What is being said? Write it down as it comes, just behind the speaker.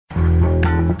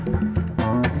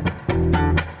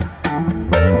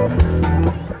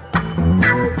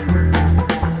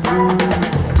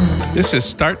This is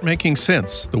Start Making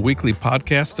Sense, the weekly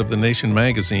podcast of The Nation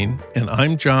magazine, and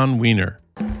I'm John Wiener.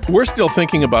 We're still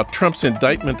thinking about Trump's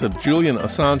indictment of Julian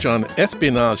Assange on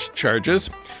espionage charges.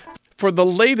 For the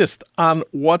latest on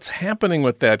what's happening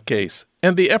with that case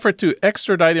and the effort to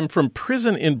extradite him from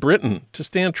prison in Britain to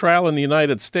stand trial in the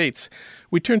United States,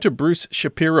 we turn to Bruce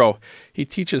Shapiro. He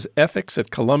teaches ethics at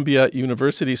Columbia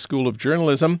University School of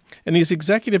Journalism, and he's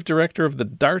executive director of the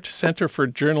DART Center for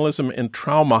Journalism and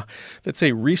Trauma. That's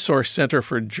a resource center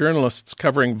for journalists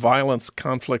covering violence,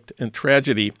 conflict, and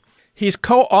tragedy. He's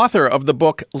co-author of the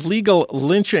book Legal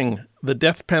Lynching, The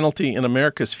Death Penalty in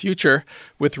America's Future,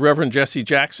 with Reverend Jesse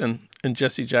Jackson and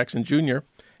Jesse Jackson Jr.,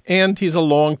 and he's a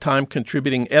longtime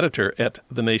contributing editor at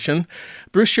The Nation.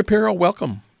 Bruce Shapiro,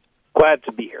 welcome. Glad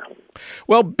to be here.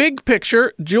 Well, big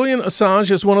picture, Julian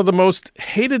Assange is one of the most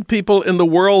hated people in the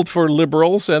world for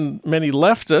liberals and many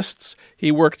leftists.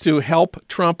 He worked to help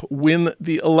Trump win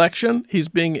the election. He's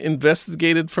being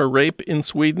investigated for rape in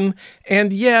Sweden,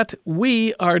 and yet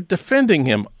we are defending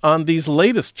him on these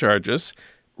latest charges.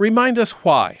 Remind us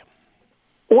why.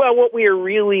 Well, what we are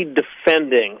really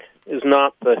defending is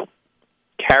not the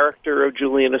character of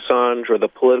Julian Assange or the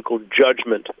political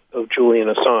judgment of Julian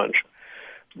Assange,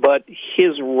 but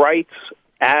his rights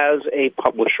as a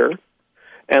publisher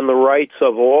and the rights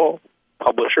of all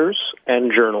publishers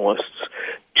and journalists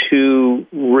to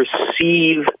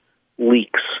receive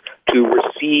leaks, to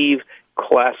receive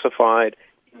classified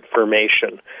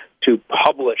information, to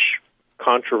publish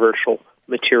controversial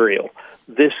material.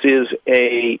 This is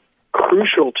a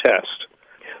crucial test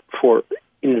for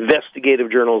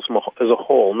investigative journalism as a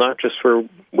whole, not just for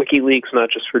WikiLeaks,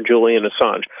 not just for Julian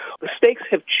Assange. The stakes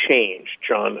have changed,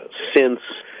 John, since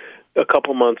a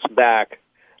couple months back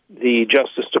the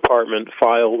Justice Department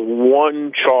filed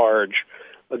one charge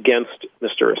against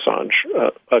Mr.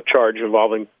 Assange, a charge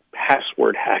involving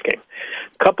password hacking.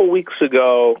 A couple weeks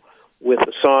ago, with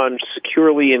Assange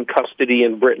securely in custody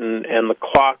in Britain and the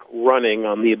clock running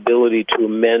on the ability to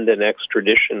amend an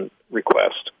extradition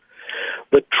request,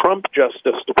 the Trump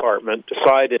Justice Department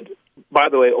decided, by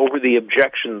the way, over the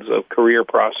objections of career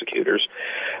prosecutors,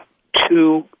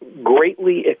 to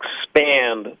greatly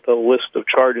expand the list of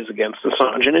charges against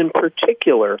Assange, and in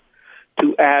particular,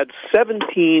 to add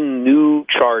 17 new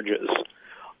charges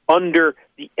under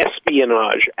the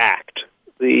Espionage Act,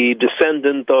 the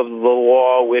descendant of the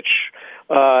law which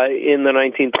in the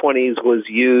 1920s was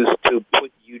used to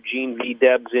put Eugene V.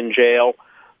 Debs in jail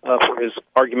for his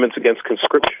arguments against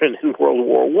conscription in World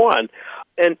War I,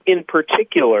 and in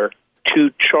particular to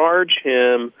charge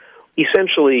him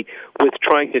essentially with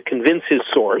trying to convince his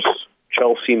source,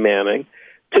 Chelsea Manning,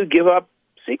 to give up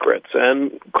secrets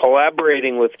and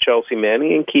collaborating with Chelsea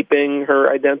Manning and keeping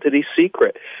her identity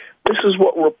secret. This is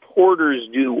what reporters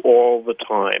do all the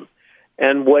time.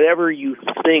 And whatever you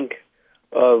think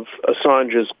of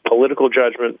Assange's political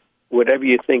judgment, whatever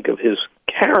you think of his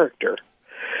character,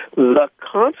 the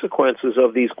consequences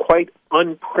of these quite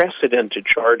unprecedented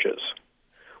charges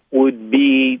would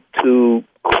be to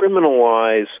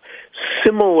criminalize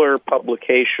similar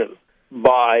publication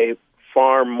by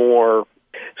far more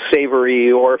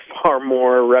savory or far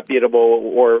more reputable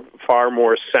or far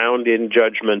more sound in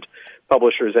judgment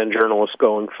publishers and journalists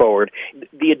going forward.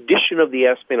 The addition of the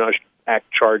Espionage Act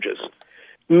charges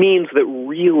means that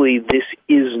really this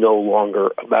is no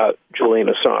longer about Julian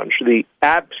Assange. The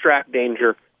abstract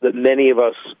danger that many of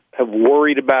us have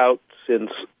worried about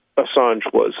since Assange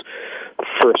was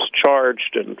first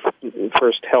charged and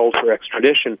first held for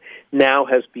extradition now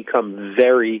has become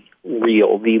very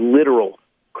real, the literal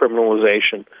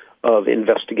criminalization of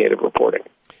investigative reporting.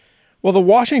 Well, the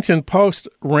Washington Post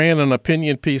ran an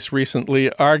opinion piece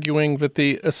recently arguing that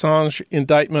the Assange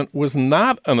indictment was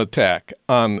not an attack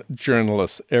on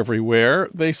journalists everywhere.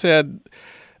 They said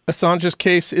Assange's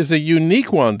case is a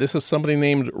unique one. This is somebody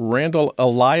named Randall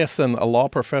Eliason, a law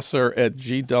professor at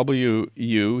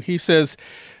GWU. He says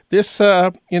this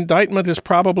indictment is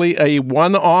probably a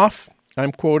one-off.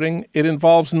 I'm quoting, "It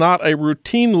involves not a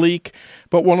routine leak,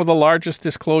 but one of the largest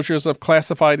disclosures of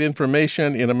classified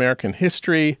information in American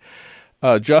history.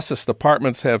 Justice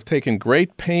departments have taken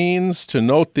great pains to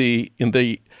note in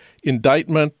the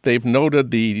indictment, they've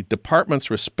noted the department's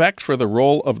respect for the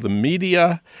role of the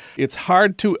media. It's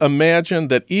hard to imagine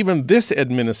that even this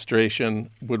administration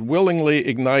would willingly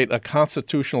ignite a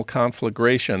constitutional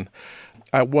conflagration."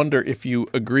 I wonder if you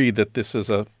agree that this is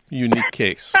a unique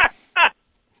case.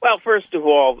 Well, first of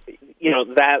all,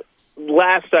 that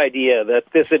last idea that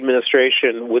this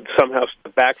administration would somehow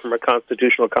step back from a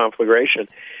constitutional conflagration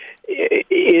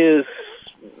is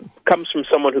comes from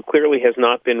someone who clearly has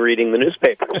not been reading the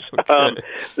newspapers. Okay.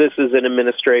 This is an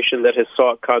administration that has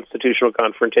sought constitutional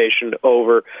confrontation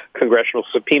over congressional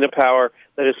subpoena power,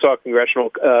 that has sought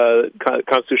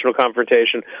constitutional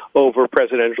confrontation over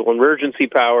presidential emergency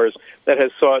powers, that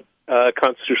has sought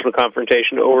constitutional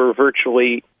confrontation over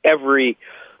virtually every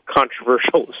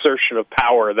controversial assertion of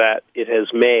power that it has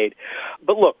made.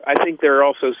 But look, I think there are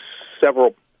also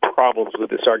several problems with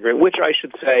this argument, which I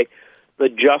should say the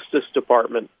Justice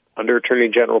Department under Attorney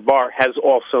General Barr has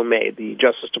also made. The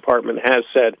Justice Department has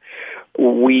said,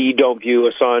 we don't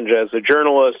view Assange as a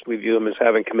journalist. We view him as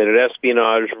having committed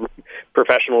espionage.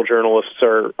 Professional journalists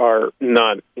are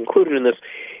not included in this.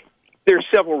 There are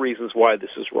several reasons why this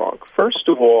is wrong. First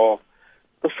of all,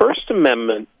 the First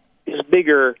Amendment is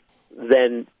bigger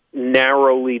than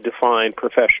narrowly defined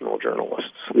professional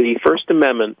journalists. The First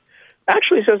Amendment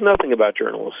actually says nothing about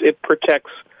journalists. It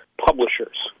protects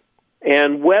publishers.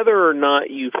 And whether or not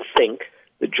you think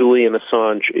that Julian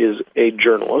Assange is a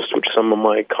journalist, which some of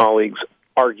my colleagues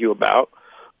argue about,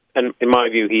 and in my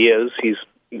view he is, he's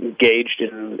engaged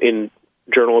in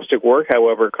journalistic work,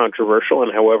 however controversial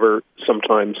and however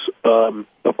sometimes of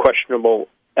questionable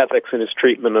ethics in his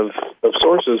treatment of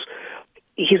sources,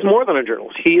 he's more than a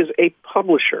journalist. He is a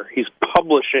publisher. He's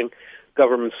publishing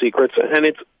government secrets, and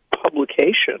it's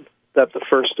publication that the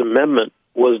First Amendment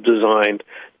was designed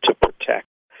to protect.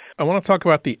 I want to talk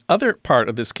about the other part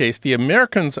of this case. The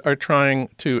Americans are trying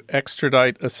to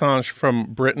extradite Assange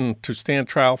from Britain to stand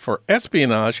trial for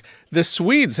espionage. The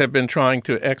Swedes have been trying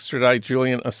to extradite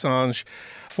Julian Assange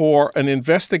for an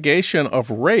investigation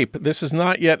of rape. This is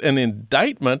not yet an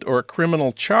indictment or a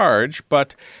criminal charge,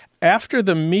 but after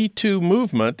the Me Too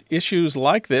movement, issues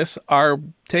like this are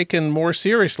taken more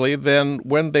seriously than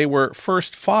when they were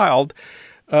first filed.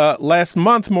 Last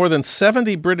month, more than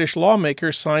 70 British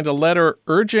lawmakers signed a letter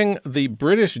urging the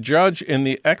British judge in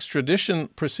the extradition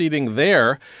proceeding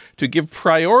there to give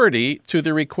priority to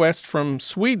the request from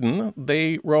Sweden.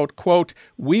 They wrote, quote,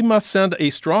 "We must send a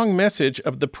strong message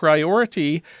of the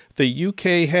priority the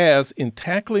UK has in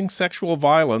tackling sexual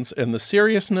violence and the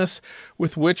seriousness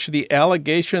with which the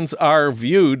allegations are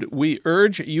viewed. We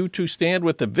urge you to stand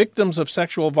with the victims of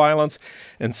sexual violence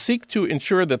and seek to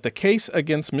ensure that the case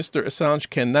against Mr. Assange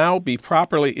can now be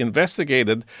properly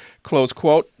investigated," close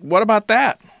quote. What about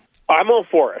that? I'm all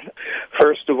for it.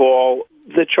 First of all,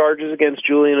 the charges against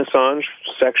Julian Assange,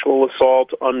 sexual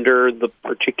assault under the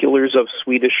particulars of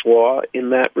Swedish law in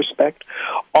that respect,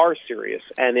 are serious.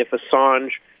 And if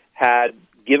Assange had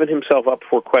given himself up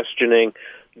for questioning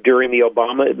during the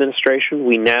Obama administration,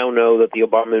 we now know that the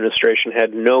Obama administration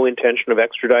had no intention of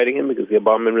extraditing him because the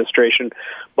Obama administration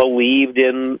believed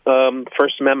in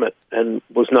First Amendment and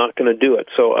was not going to do it.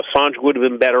 So Assange would have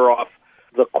been better off.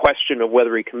 The question of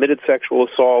whether he committed sexual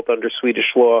assault under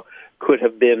Swedish law could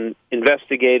have been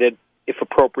investigated, if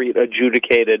appropriate,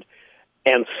 adjudicated,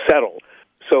 and settled.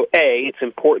 So A, it's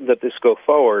important that this go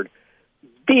forward.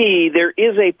 B, there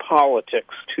is a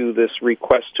politics to this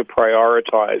request to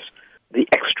prioritize the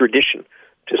extradition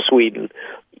to Sweden.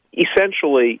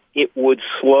 Essentially, it would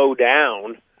slow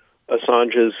down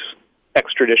Assange's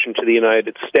extradition to the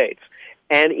United States.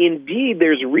 And indeed,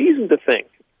 there's reason to think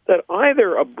that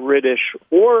either a British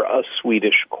or a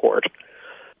Swedish court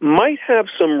might have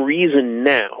some reason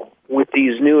now, with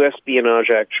these new Espionage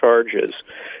Act charges,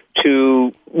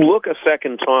 to look a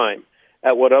second time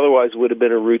at what otherwise would have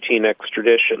been a routine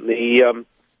extradition. The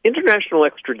international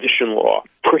extradition law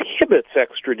prohibits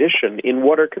extradition in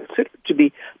what are considered to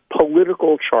be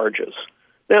political charges.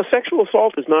 Now, sexual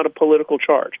assault is not a political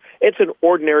charge. It's an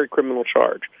ordinary criminal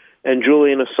charge. And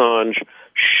Julian Assange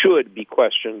should be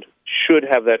questioned, should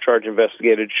have that charge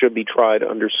investigated, should be tried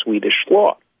under Swedish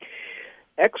law.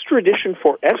 Extradition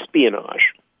for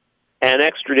espionage, and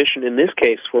extradition in this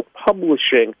case for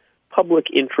publishing public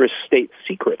interest state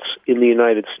secrets in the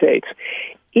United States,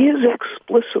 is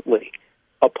explicitly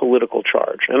a political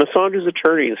charge. And Assange's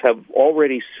attorneys have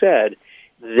already said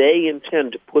they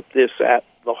intend to put this at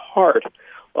the heart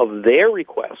of their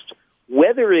request,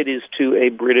 whether it is to a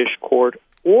British court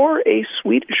or a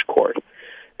Swedish court.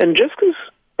 And just because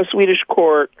a Swedish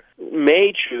court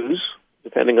may choose,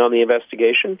 depending on the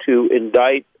investigation, to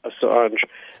indict Assange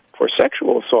for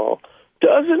sexual assault,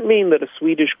 doesn't mean that a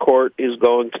Swedish court is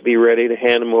going to be ready to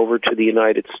hand him over to the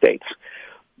United States.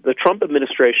 The Trump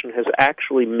administration has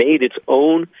actually made its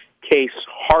own case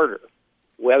harder,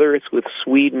 whether it's with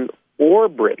Sweden or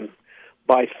Britain,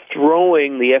 by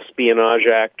throwing the Espionage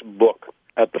Act book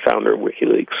at the founder of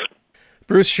WikiLeaks.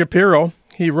 Bruce Shapiro,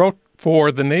 he wrote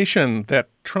for The Nation that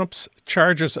Trump's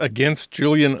charges against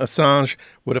Julian Assange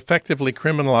would effectively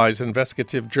criminalize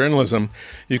investigative journalism.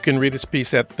 You can read his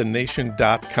piece at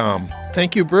thenation.com.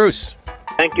 Thank you, Bruce.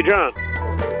 Thank you, John.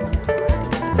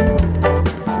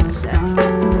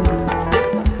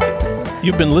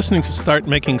 You've been listening to Start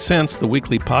Making Sense, the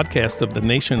weekly podcast of The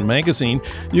Nation magazine.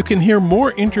 You can hear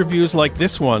more interviews like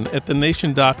this one at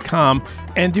thenation.com,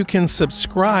 and you can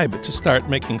subscribe to Start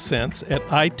Making Sense at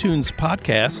iTunes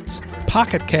Podcasts,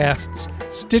 Pocket Casts,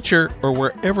 Stitcher, or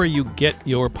wherever you get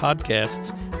your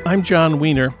podcasts. I'm John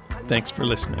Wiener. Thanks for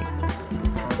listening.